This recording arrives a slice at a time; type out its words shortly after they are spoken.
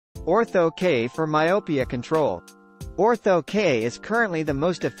Ortho K for myopia control. Ortho K is currently the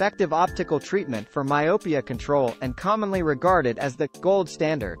most effective optical treatment for myopia control and commonly regarded as the gold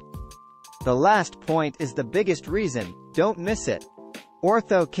standard. The last point is the biggest reason, don't miss it.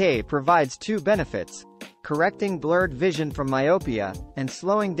 Ortho K provides two benefits: correcting blurred vision from myopia, and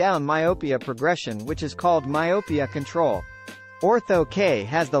slowing down myopia progression, which is called myopia control. Ortho K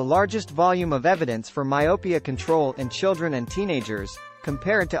has the largest volume of evidence for myopia control in children and teenagers,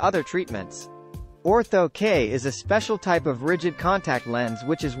 compared to other treatments. Ortho K is a special type of rigid contact lens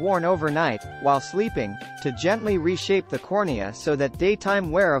which is worn overnight, while sleeping, to gently reshape the cornea so that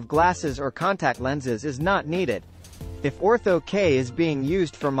daytime wear of glasses or contact lenses is not needed. If Ortho K is being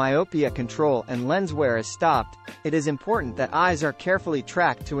used for myopia control and lens wear is stopped, it is important that eyes are carefully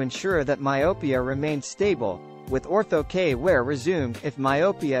tracked to ensure that myopia remains stable, with Ortho K wear resumed if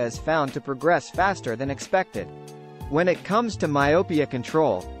myopia is found to progress faster than expected. When it comes to myopia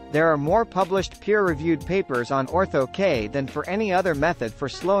control, there are more published peer-reviewed papers on Ortho K than for any other method for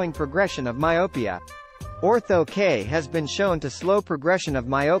slowing progression of myopia. Ortho K has been shown to slow progression of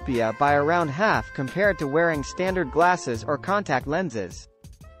myopia by around half compared to wearing standard glasses or contact lenses.